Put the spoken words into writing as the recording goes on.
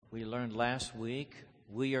We learned last week,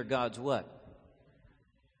 we are God's what?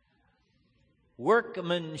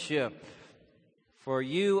 Workmanship. For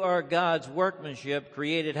you are God's workmanship,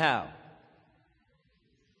 created how?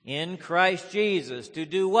 In Christ Jesus. To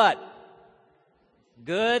do what?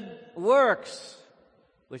 Good works,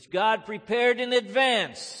 which God prepared in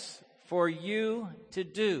advance for you to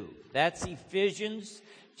do. That's Ephesians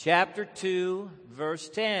chapter 2, verse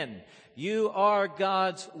 10. You are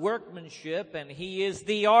God's workmanship, and He is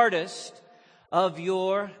the artist of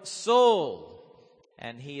your soul.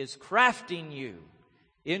 And He is crafting you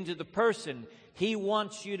into the person He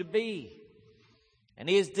wants you to be. And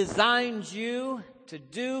He has designed you to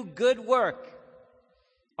do good work.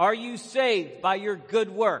 Are you saved by your good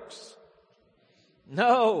works?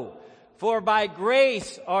 No, for by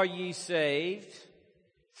grace are ye saved,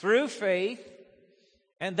 through faith,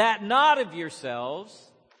 and that not of yourselves.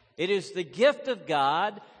 It is the gift of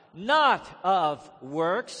God, not of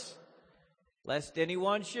works, lest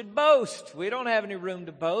anyone should boast. We don't have any room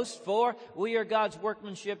to boast, for we are God's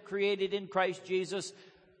workmanship, created in Christ Jesus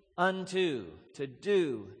to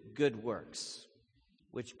do good works,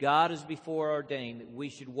 which God has before ordained that we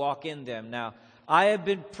should walk in them. Now, I have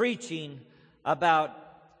been preaching about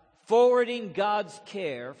forwarding God's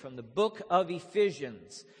care from the book of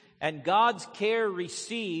Ephesians. And God's care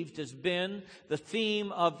received has been the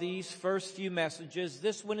theme of these first few messages.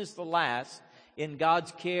 This one is the last in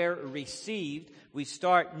God's care received. We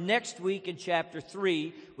start next week in chapter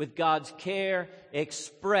 3 with God's care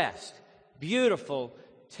expressed. Beautiful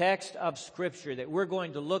text of Scripture that we're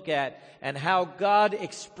going to look at, and how God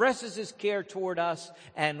expresses His care toward us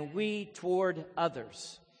and we toward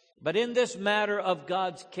others. But in this matter of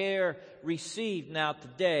God's care received now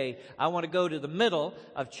today, I want to go to the middle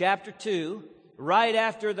of chapter 2, right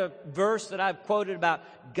after the verse that I've quoted about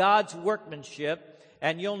God's workmanship.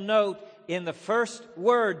 And you'll note in the first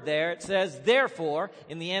word there, it says, therefore,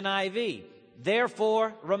 in the NIV.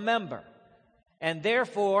 Therefore, remember. And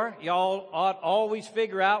therefore, y'all ought always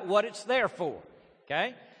figure out what it's there for.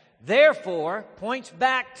 Okay? Therefore points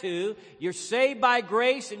back to you're saved by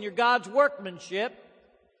grace and you're God's workmanship,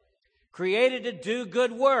 created to do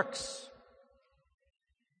good works.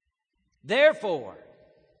 Therefore,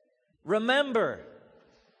 remember,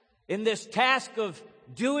 in this task of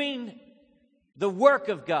doing the work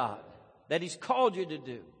of God that He's called you to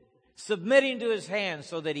do, submitting to His hand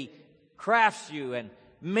so that He crafts you and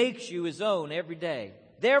makes you His own every day.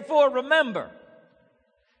 Therefore, remember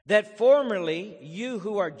that formerly you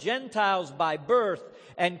who are Gentiles by birth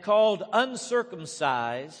and called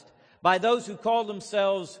uncircumcised by those who call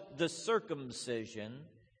themselves the circumcision,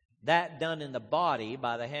 that done in the body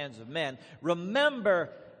by the hands of men, remember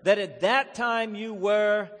that at that time you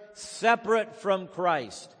were separate from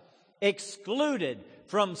Christ, excluded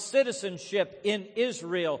from citizenship in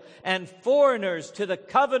Israel, and foreigners to the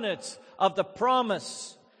covenants of the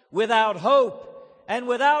promise, without hope and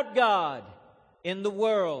without God in the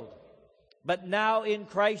world. But now in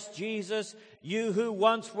Christ Jesus, you who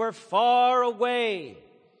once were far away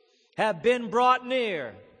have been brought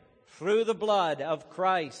near through the blood of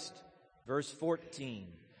Christ. Verse 14,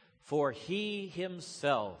 for He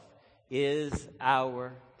Himself is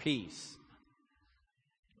our peace.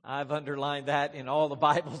 I've underlined that in all the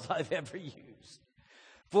Bibles I've ever used.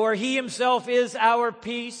 For He Himself is our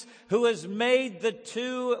peace, who has made the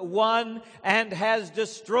two one and has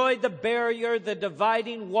destroyed the barrier, the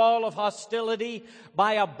dividing wall of hostility,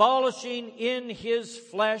 by abolishing in His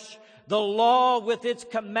flesh the law with its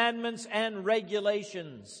commandments and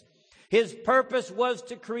regulations. His purpose was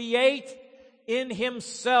to create in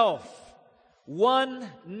Himself one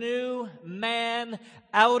new man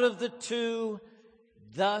out of the two,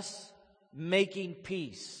 thus making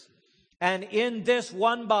peace. And in this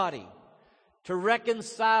one body, to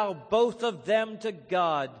reconcile both of them to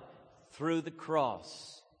God through the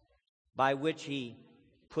cross, by which He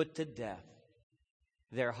put to death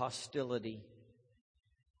their hostility.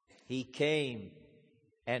 He came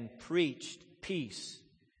and preached peace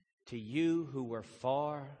to you who were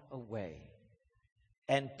far away,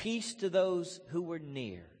 and peace to those who were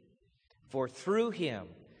near. For through Him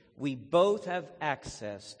we both have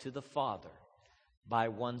access to the Father by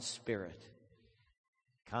one Spirit.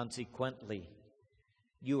 Consequently,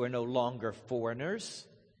 you are no longer foreigners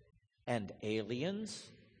and aliens,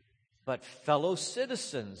 but fellow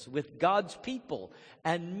citizens with God's people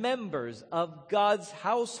and members of God's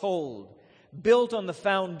household, built on the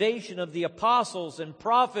foundation of the apostles and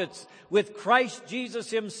prophets, with Christ Jesus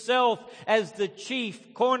Himself as the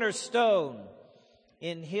chief cornerstone.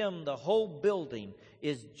 In Him the whole building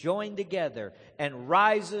is joined together and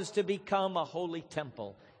rises to become a holy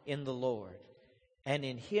temple in the Lord. And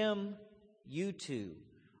in Him you too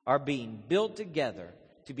are being built together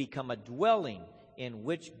to become a dwelling in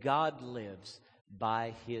which God lives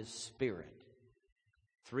by His Spirit.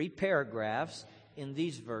 3 paragraphs in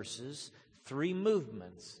these verses, 3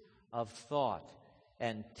 movements of thought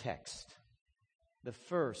and text. The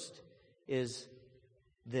first is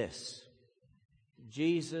this: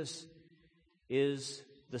 Jesus is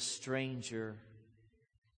the stranger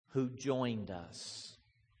who joined us.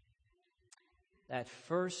 That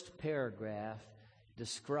first paragraph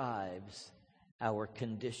describes our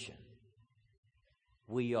condition.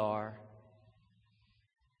 We are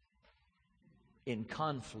in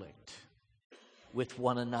conflict with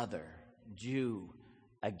one another, Jew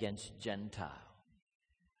against Gentile.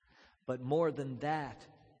 But more than that,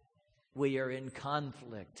 we are in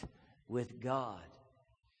conflict with God.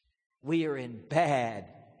 We are in bad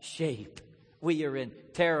shape. We are in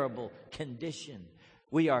terrible condition.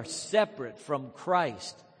 We are separate from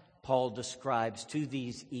Christ, Paul describes to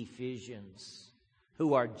these Ephesians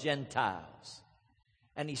who are Gentiles.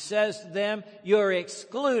 And he says to them, you're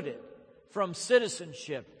excluded from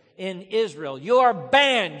citizenship in Israel. You are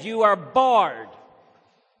banned. You are barred.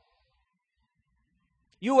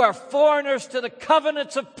 You are foreigners to the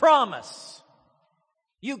covenants of promise.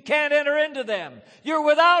 You can't enter into them. You're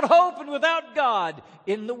without hope and without God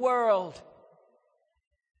in the world.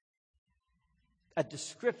 A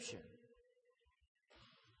description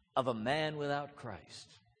of a man without Christ,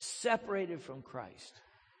 separated from Christ,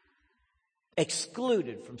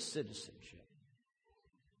 excluded from citizenship,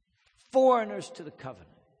 foreigners to the covenant,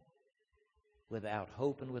 without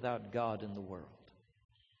hope and without God in the world.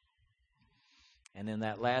 And in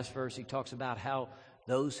that last verse, he talks about how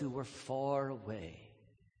those who were far away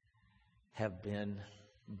have been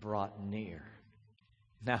brought near.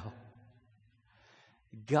 Now,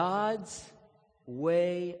 God's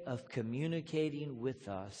way of communicating with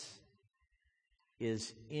us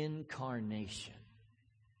is incarnation.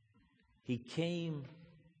 He came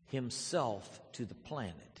himself to the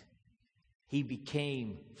planet. He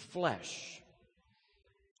became flesh.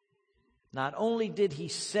 Not only did he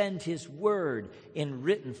send his word in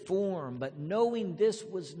written form, but knowing this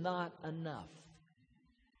was not enough,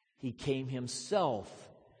 he came himself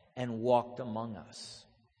and walked among us.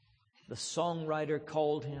 The songwriter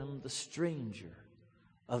called him the stranger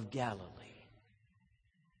of Galilee.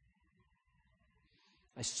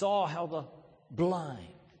 I saw how the blind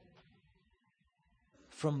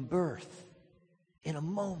from birth in a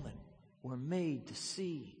moment were made to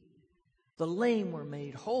see. The lame were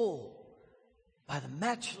made whole by the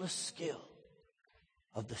matchless skill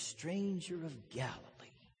of the stranger of Galilee.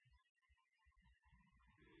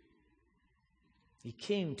 He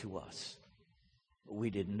came to us, but we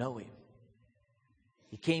didn't know him.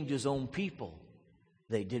 He came to his own people.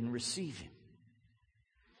 They didn't receive him.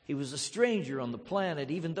 He was a stranger on the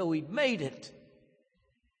planet, even though he'd made it.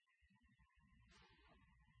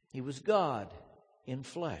 He was God in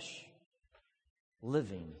flesh,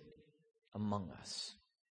 living among us.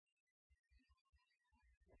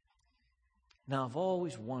 Now, I've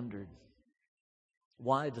always wondered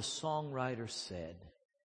why the songwriter said,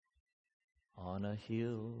 on a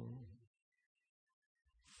hill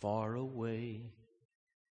far away.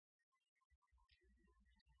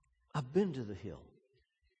 I've been to the hill.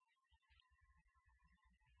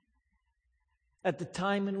 At the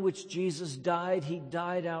time in which Jesus died, he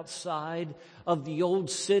died outside of the old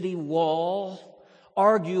city wall,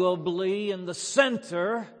 arguably in the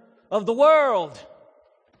center of the world.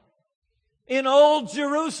 In old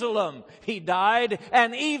Jerusalem, he died,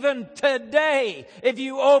 and even today, if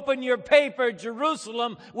you open your paper,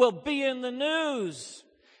 Jerusalem will be in the news.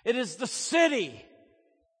 It is the city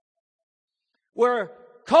where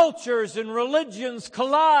cultures and religions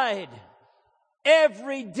collide.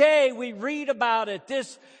 Every day we read about it.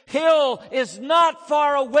 This hill is not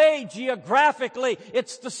far away geographically.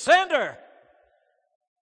 It's the center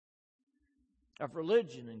of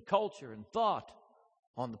religion and culture and thought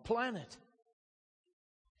on the planet.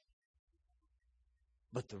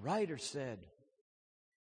 But the writer said,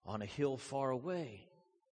 on a hill far away.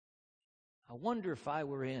 I wonder if I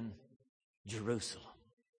were in Jerusalem,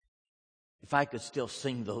 if I could still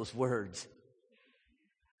sing those words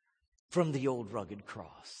from the old rugged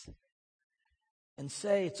cross and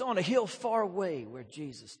say, it's on a hill far away where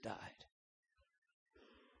Jesus died.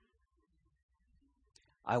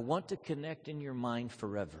 I want to connect in your mind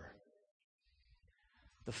forever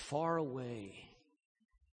the faraway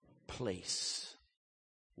place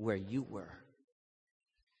where you were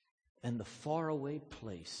and the faraway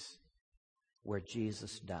place where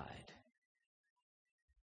Jesus died.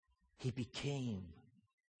 He became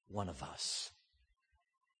one of us.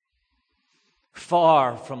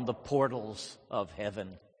 far from the portals of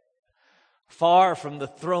heaven, far from the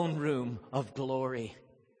throne room of glory,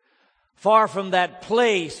 far from that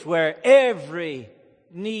place where every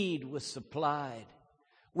need was supplied,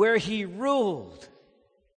 where He ruled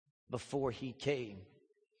before He came,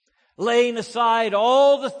 laying aside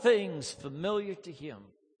all the things familiar to Him.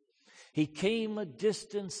 He came a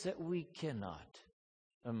distance that we cannot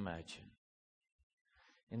imagine.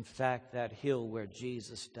 In fact, that hill where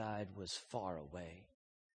Jesus died was far away,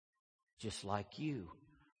 just like you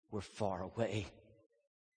were far away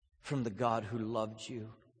from the God who loved you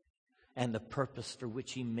and the purpose for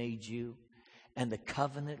which He made you and the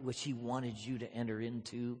covenant which He wanted you to enter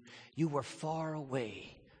into. You were far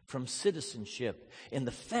away from citizenship in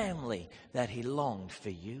the family that He longed for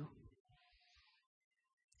you.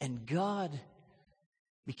 And God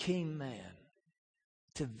became man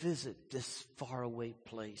to visit this faraway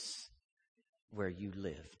place where you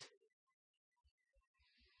lived.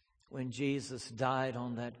 When Jesus died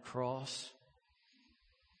on that cross,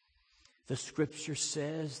 the Scripture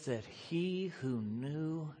says that He who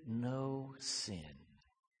knew no sin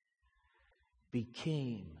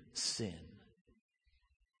became sin.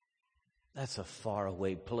 That's a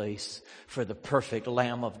faraway place for the perfect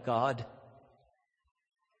Lamb of God.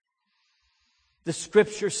 The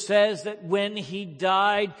Scripture says that when He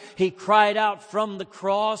died, He cried out from the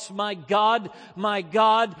cross, my God,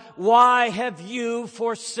 why have you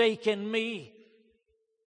forsaken me?"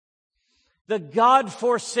 The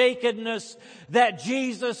God-forsakenness that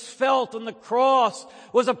Jesus felt on the cross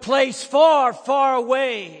was a place far, far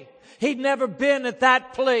away. He'd never been at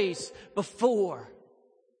that place before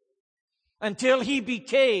until He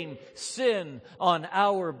became sin on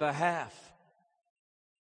our behalf.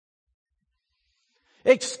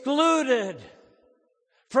 Excluded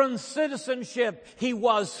from citizenship, He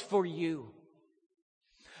was for you.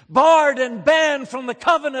 Barred and banned from the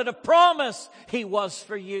covenant of promise, He was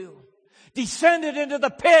for you. Descended into the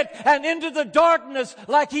pit and into the darkness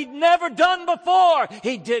like He'd never done before,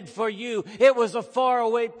 He did for you. It was a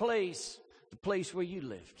faraway place, the place where you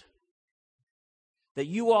lived, that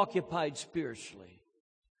you occupied spiritually,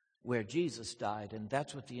 where Jesus died. And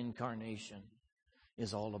that's what the incarnation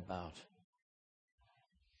is all about.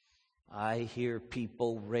 I hear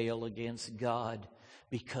people rail against God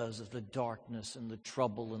because of the darkness and the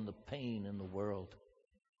trouble and the pain in the world.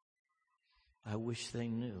 I wish they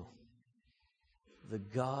knew the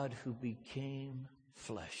God who became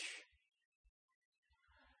flesh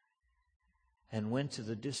and went to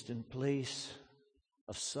the distant place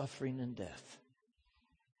of suffering and death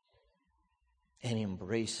and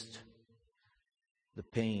embraced the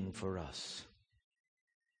pain for us.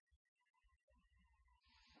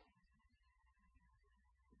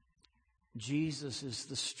 Jesus is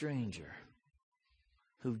the stranger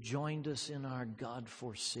who joined us in our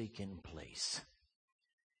God-forsaken place.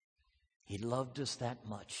 He loved us that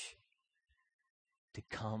much to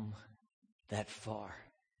come that far.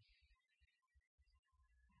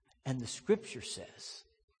 And the Scripture says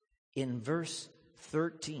in verse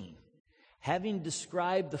 13, having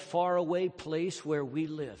described the faraway place where we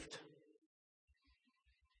lived,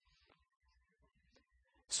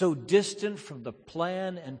 so distant from the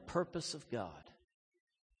plan and purpose of God,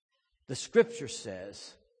 the Scripture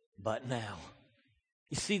says, but now.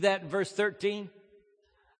 You see that in verse 13?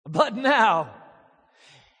 But now.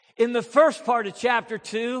 In the first part of chapter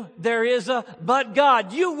 2, there is a but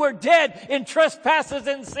God. You were dead in trespasses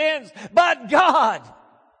and sins, but God,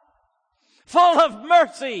 full of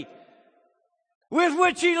mercy, with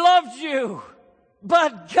which He loved you.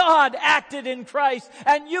 But God acted in Christ,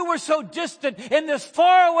 and you were so distant in this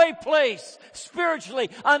faraway place,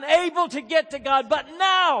 spiritually, unable to get to God. But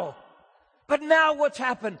now what's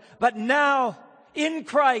happened? But now, in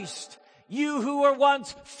Christ, you who were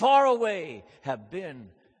once far away have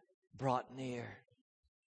been brought near.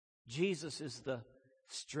 Jesus is the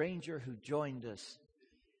stranger who joined us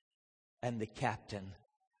and the captain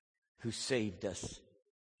who saved us.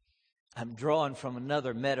 I'm drawing from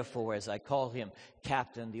another metaphor as I call Him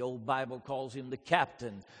captain. The old Bible calls Him the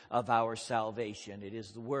captain of our salvation. It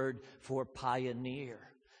is the word for pioneer.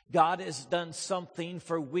 God has done something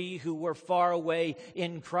for we who were far away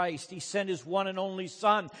in Christ. He sent His one and only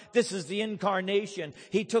Son. This is the incarnation.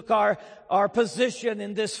 He took our position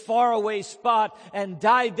in this faraway spot and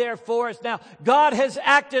died there for us. Now, God has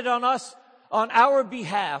acted on us, on our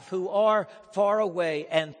behalf who are far away,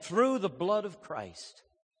 and through the blood of Christ,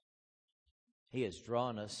 He has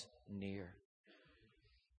drawn us near.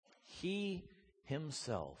 He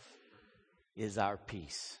Himself is our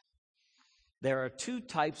peace. There are two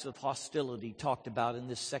types of hostility talked about in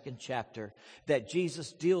this second chapter that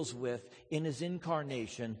Jesus deals with in his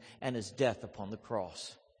incarnation and his death upon the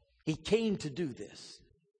cross. He came to do this.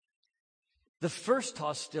 The first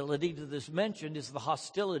hostility that is mentioned is the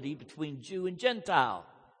hostility between Jew and Gentile.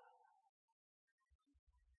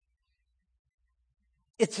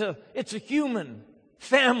 It's a human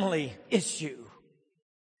family issue.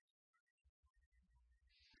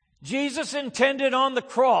 Jesus intended on the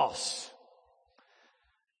cross,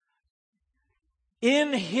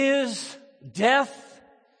 in his death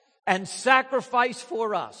and sacrifice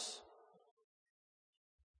for us,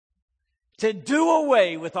 to do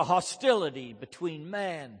away with the hostility between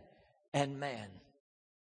man and man.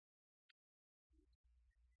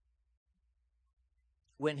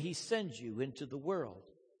 When he sends you into the world,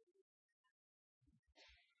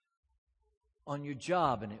 on your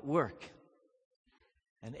job and at work,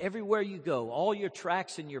 and everywhere you go, all your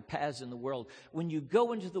tracks and your paths in the world, when you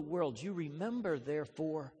go into the world, you remember,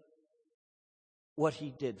 therefore, what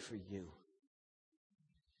he did for you.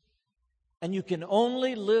 And you can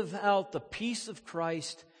only live out the peace of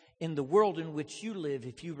Christ in the world in which you live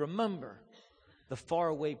if you remember the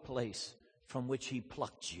faraway place from which he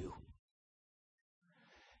plucked you.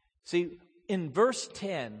 See, in verse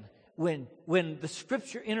 10, when the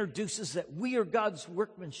Scripture introduces that we are God's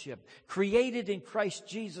workmanship, created in Christ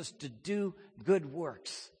Jesus to do good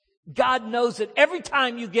works, God knows that every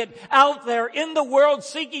time you get out there in the world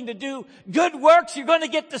seeking to do good works, you're going to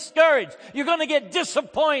get discouraged. You're going to get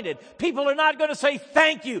disappointed. People are not going to say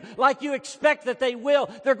thank you like you expect that they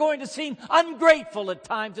will. They're going to seem ungrateful at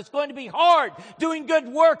times. It's going to be hard doing good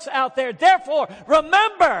works out there. Therefore,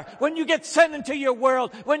 remember when you get sent into your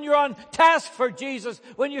world, when you're on task for Jesus,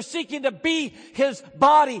 when you're seeking to be his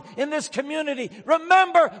body in this community,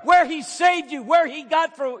 remember where he saved you, where he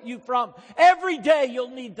got you from. Every day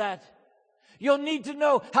you'll need that. You'll need to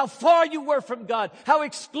know how far you were from God, how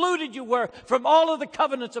excluded you were from all of the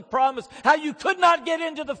covenants of promise, how you could not get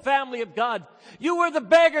into the family of God. You were the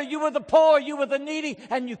beggar, you were the poor, you were the needy,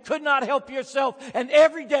 and you could not help yourself. And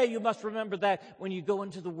every day you must remember that when you go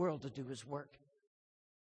into the world to do his work.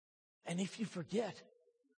 And if you forget,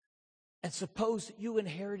 and suppose that you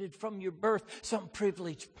inherited from your birth some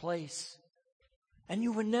privileged place, and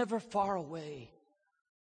you were never far away,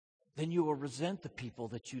 then you will resent the people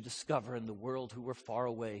that you discover in the world who are far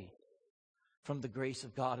away from the grace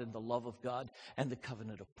of God and the love of God and the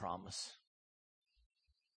covenant of promise.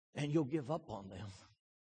 And you'll give up on them.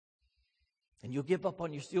 And you'll give up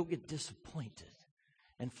on yourself. You'll get disappointed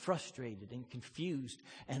and frustrated and confused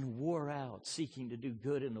and wore out seeking to do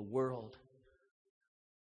good in a world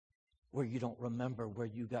where you don't remember where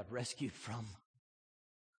you got rescued from.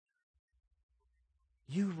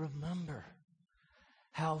 You remember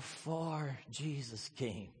how far Jesus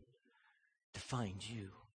came to find you.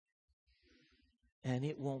 And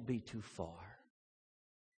it won't be too far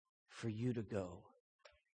for you to go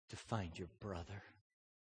to find your brother.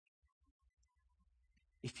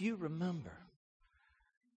 If you remember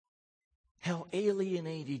how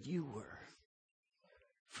alienated you were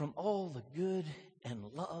from all the good and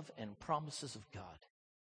love and promises of God,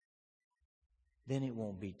 then it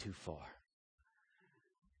won't be too far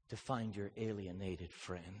to find your alienated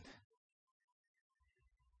friend.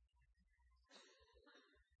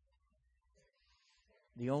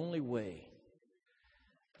 The only way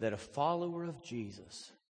that a follower of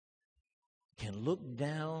Jesus can look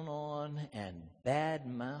down on and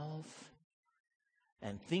badmouth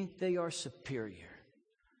and think they are superior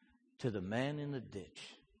to the man in the ditch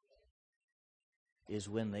is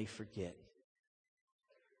when they forget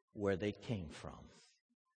where they came from.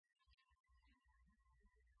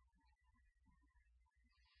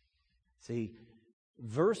 See,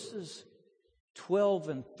 verses 12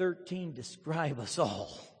 and 13 describe us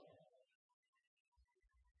all.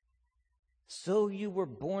 So you were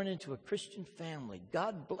born into a Christian family.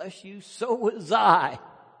 God bless you. So was I.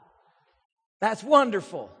 That's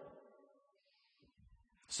wonderful.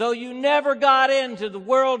 So you never got into the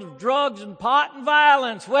world of drugs and pot and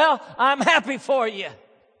violence. Well, I'm happy for you.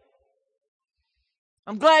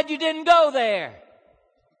 I'm glad you didn't go there.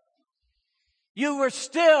 You were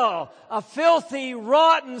still a filthy,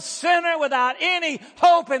 rotten sinner without any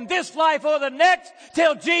hope in this life or the next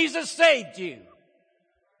till Jesus saved you.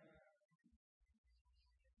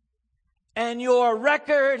 And your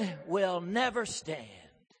record will never stand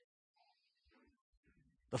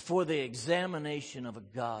before the examination of a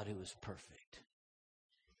God who is perfect.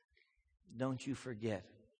 Don't you forget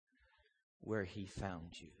where he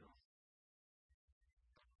found you.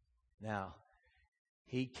 Now,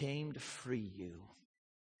 he came to free you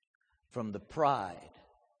from the pride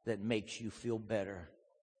that makes you feel better,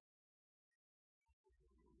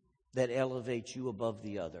 that elevates you above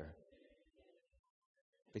the other.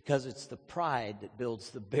 Because it's the pride that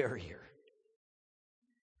builds the barrier.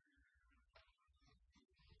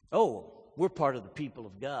 Oh, we're part of the people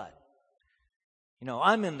of God. You know,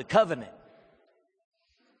 I'm in the covenant.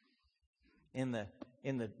 In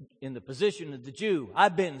the position of the Jew,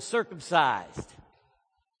 I've been circumcised.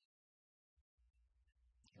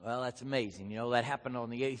 Well, that's amazing. You know, that happened on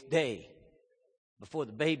the 8th day, before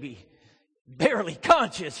the baby, barely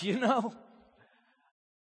conscious, you know.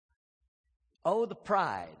 Oh, the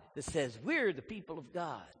pride that says we're the people of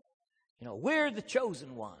God. You know, we're the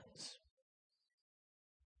chosen ones.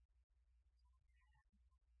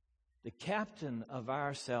 The captain of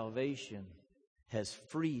our salvation has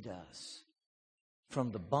freed us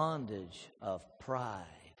from the bondage of pride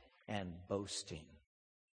and boasting.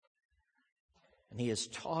 And he has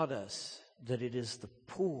taught us that it is the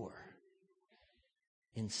poor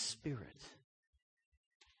in spirit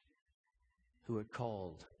who are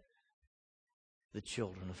called the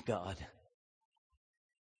children of God.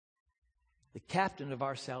 The captain of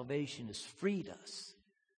our salvation has freed us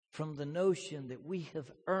from the notion that we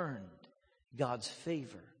have earned God's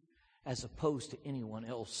favor as opposed to anyone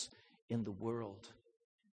else in the world.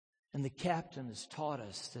 And the captain has taught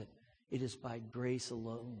us that it is by grace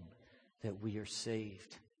alone that we are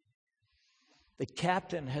saved. The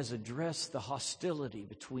captain has addressed the hostility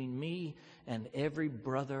between me and every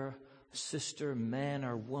brother, sister, man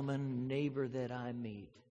or woman, neighbor that I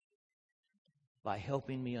meet by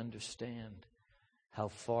helping me understand how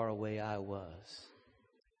far away I was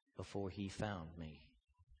before he found me.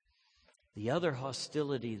 The other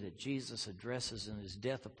hostility that Jesus addresses in his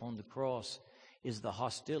death upon the cross is the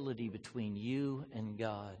hostility between you and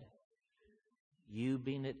God. You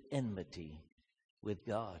being at enmity with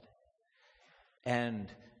God.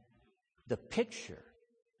 And the picture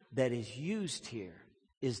that is used here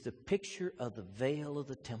is the picture of the veil of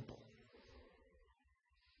the temple.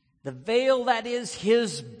 The veil that is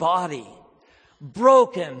his body,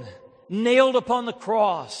 broken, nailed upon the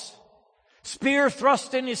cross, spear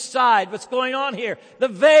thrust in his side. What's going on here? The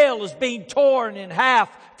veil is being torn in half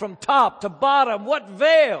from top to bottom. What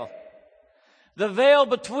veil? The veil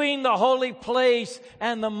between the holy place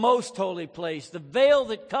and the most holy place. The veil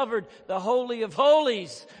that covered the Holy of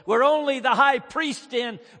Holies, where only the high priest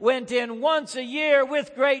went in once a year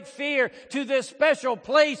with great fear to this special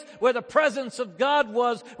place where the presence of God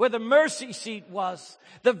was, where the mercy seat was.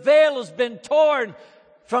 The veil has been torn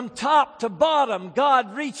from top to bottom.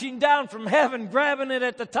 God reaching down from heaven, grabbing it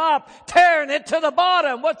at the top, tearing it to the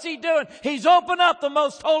bottom. What's he doing? He's opened up the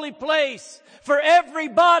most holy place for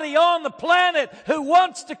everybody on the planet who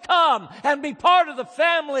wants to come and be part of the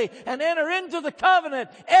family and enter into the covenant.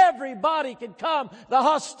 Everybody can come. The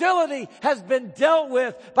hostility has been dealt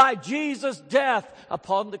with by Jesus' death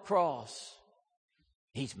upon the cross.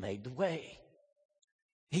 He's made the way.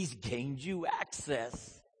 He's gained you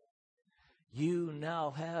access. You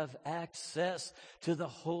now have access to the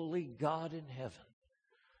holy God in heaven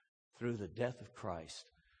through the death of Christ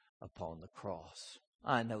upon the cross.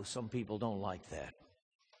 I know some people don't like that.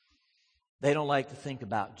 They don't like to think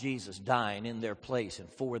about Jesus dying in their place and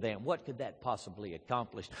for them. What could that possibly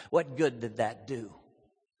accomplish? What good did that do?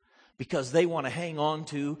 Because they want to hang on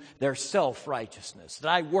to their self-righteousness. That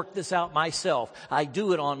I work this out myself. I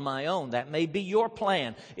do it on my own. That may be your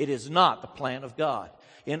plan. It is not the plan of God.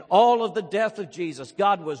 In all of the death of Jesus,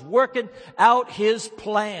 God was working out his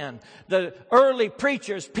plan. The early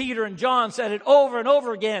preachers, Peter and John, said it over and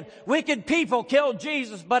over again. Wicked people killed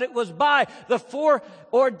Jesus, but it was by the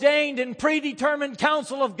foreordained and predetermined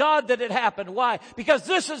counsel of God that it happened. Why? Because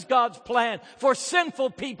this is God's plan for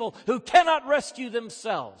sinful people who cannot rescue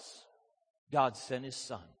themselves. God sent his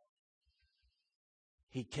Son.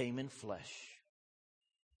 He came in flesh.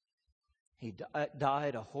 He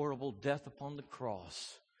died a horrible death upon the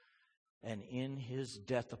cross. And in his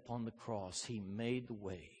death upon the cross, he made the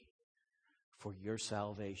way for your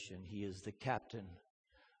salvation. He is the captain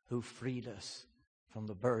who freed us from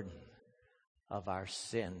the burden of our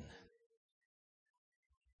sin.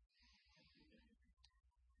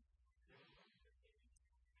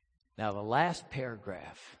 Now, the last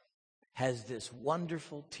paragraph has this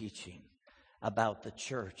wonderful teaching about the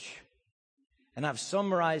church. And I've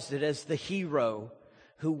summarized it as the hero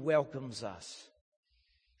who welcomes us.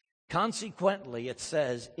 Consequently, it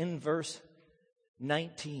says in verse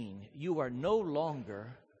 19, you are no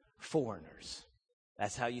longer foreigners.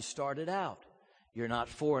 That's how you started out. You're not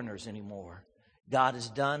foreigners anymore. God has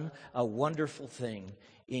done a wonderful thing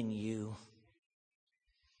in you.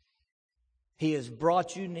 He has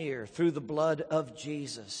brought you near through the blood of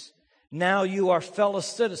Jesus. Now you are fellow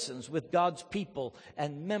citizens with God's people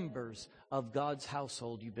and members of God's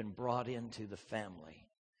household. You've been brought into the family.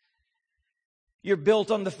 You're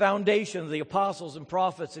built on the foundation of the apostles and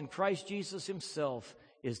prophets, and Christ Jesus himself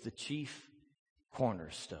is the chief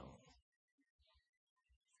cornerstone.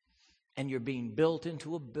 And you're being built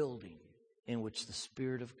into a building in which the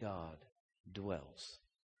Spirit of God dwells.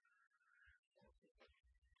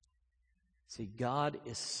 See, God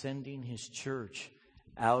is sending His church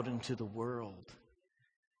out into the world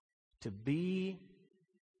to be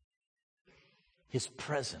His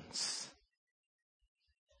presence,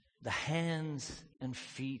 the hands and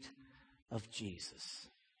feet of Jesus.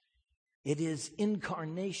 It is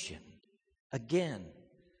incarnation, again,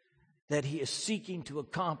 that He is seeking to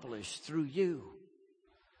accomplish through you.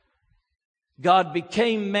 God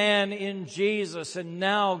became man in Jesus, and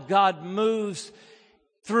now God moves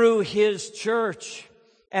through His church.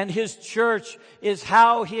 And His church is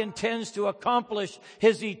how He intends to accomplish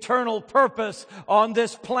His eternal purpose on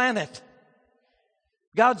this planet.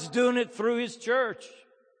 God's doing it through His church.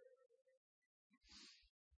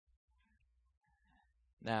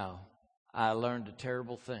 Now, I learned a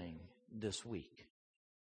terrible thing this week.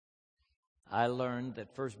 I learned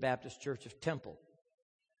that First Baptist Church of Temple,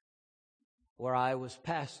 where I was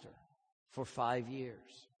pastor for 5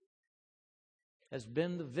 years, has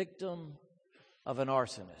been the victim of an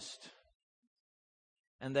arsonist.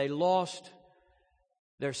 And they lost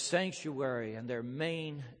their sanctuary and their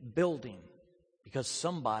main building because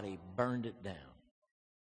somebody burned it down.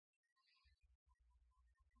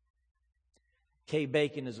 Kay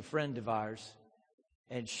Bacon is a friend of ours,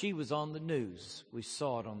 and she was on the news. We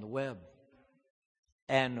saw it on the web.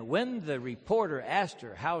 And when the reporter asked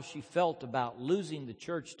her how she felt about losing the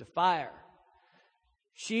church to fire,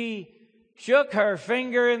 she shook her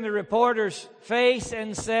finger in the reporter's face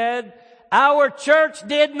and said, "Our church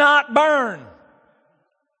did not burn.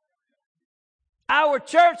 Our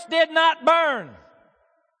church did not burn.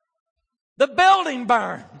 The building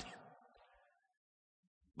burned.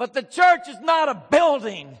 But the church is not a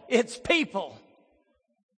building, it's people."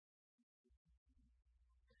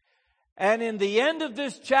 And in the end of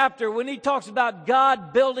this chapter, when he talks about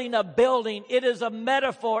God building a building, it is a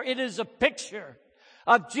metaphor, it is a picture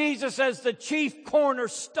of Jesus as the chief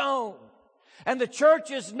cornerstone. And the church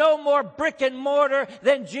is no more brick and mortar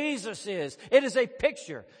than Jesus is. It is a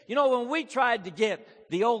picture. You know, when we tried to get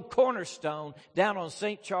the old cornerstone down on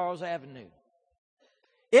St. Charles Avenue,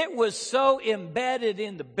 it was so embedded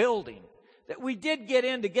in the building that we did get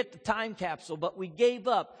in to get the time capsule, but we gave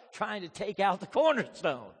up trying to take out the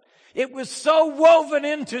cornerstone. It was so woven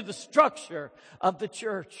into the structure of the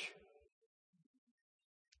church.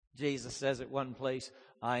 Jesus says at one place,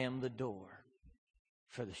 "I am the door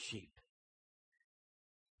for the sheep."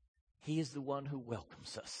 He is the one who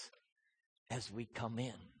welcomes us as we come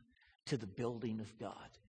in to the building of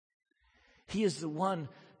God. He is the one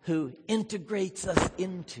who integrates us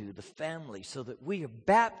into the family so that we are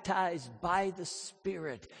baptized by the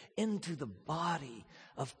Spirit into the body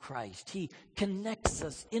of Christ. He connects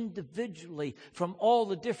us individually from all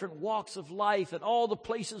the different walks of life and all the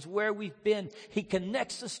places where we've been. He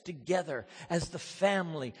connects us together as the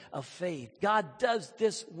family of faith. God does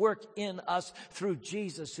this work in us through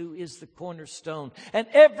Jesus, who is the cornerstone. And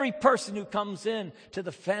every person who comes in to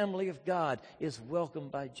the family of God is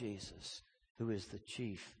welcomed by Jesus, who is the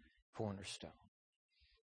chief cornerstone.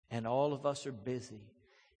 And all of us are busy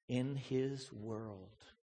in His world,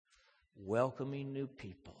 welcoming new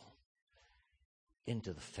people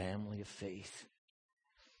into the family of faith.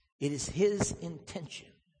 It is His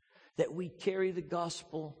intention that we carry the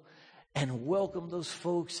gospel and welcome those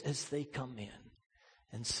folks as they come in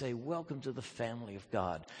and say, "Welcome to the family of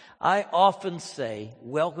God." I often say,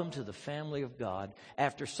 "Welcome to the family of God,"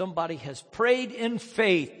 after somebody has prayed in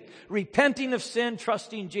faith, repenting of sin,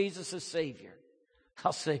 trusting Jesus as Savior.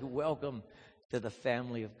 I'll say, "Welcome to the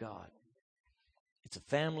family of God." It's a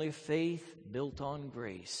family of faith built on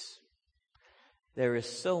grace. There is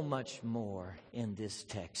so much more in this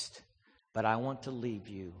text, but I want to leave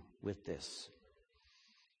you with this.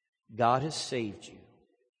 God has saved you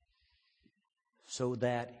so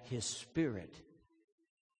that His Spirit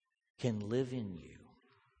can live in you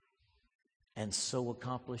and so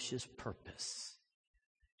accomplish His purpose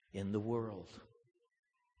in the world.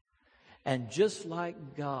 And just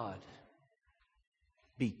like God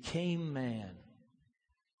became man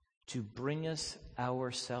to bring us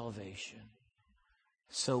our salvation,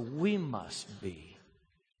 so we must be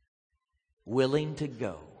willing to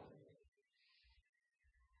go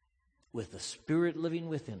with the Spirit living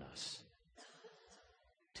within us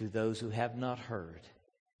to those who have not heard.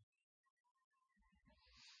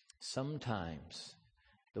 Sometimes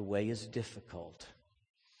the way is difficult,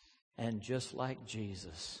 and just like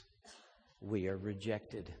Jesus, we are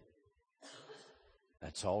rejected.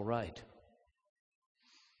 That's all right.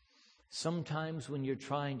 Sometimes when you're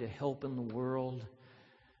trying to help in the world,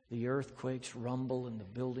 the earthquakes rumble and the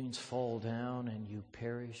buildings fall down and you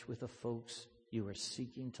perish with the folks you are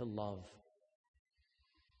seeking to love.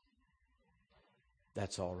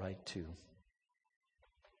 That's all right too.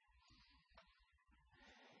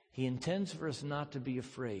 He intends for us not to be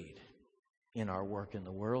afraid in our work in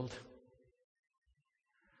the world.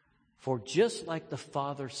 For just like the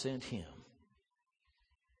Father sent him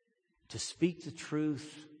to speak the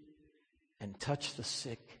truth and touch the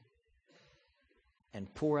sick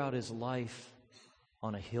and pour out his life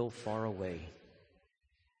on a hill far away,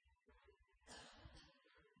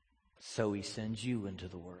 so he sends you into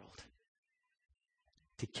the world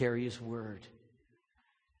to carry his word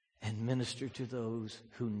and minister to those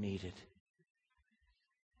who need it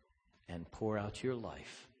and pour out your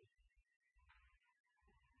life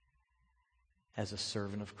as a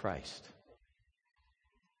servant of Christ.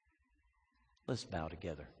 Let's bow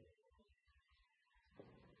together.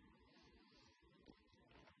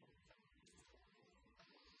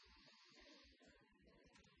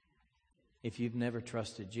 If you've never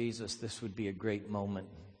trusted Jesus, this would be a great moment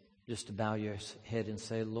just to bow your head and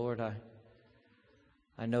say, Lord,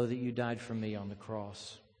 I know that you died for me on the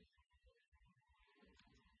cross.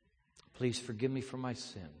 Please forgive me for my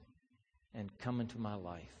sin and come into my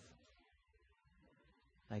life.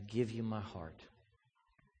 I give you my heart.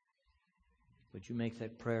 Would you make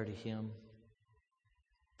that prayer to him?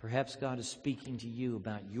 Perhaps God is speaking to you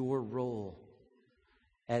about your role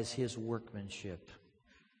as his workmanship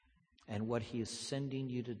and what he is sending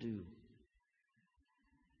you to do.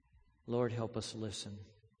 Lord, help us listen.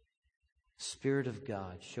 Spirit of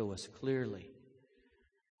God, show us clearly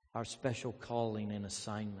our special calling and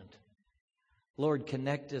assignment. Lord,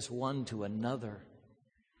 connect us one to another.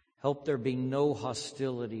 Help there be no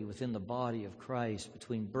hostility within the body of Christ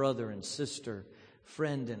between brother and sister,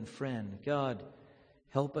 friend and friend. God,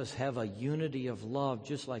 help us have a unity of love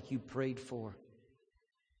just like you prayed for.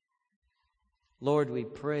 Lord, we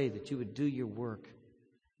pray that you would do your work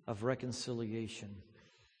of reconciliation,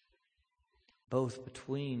 both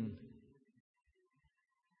between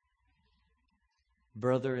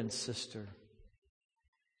brother and sister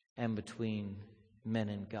and between men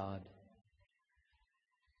and God.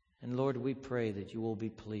 And Lord, we pray that you will be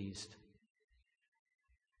pleased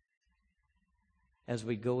as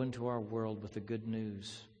we go into our world with the good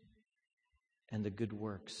news and the good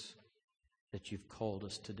works that you've called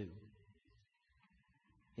us to do.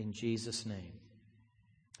 In Jesus' name,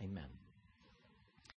 amen.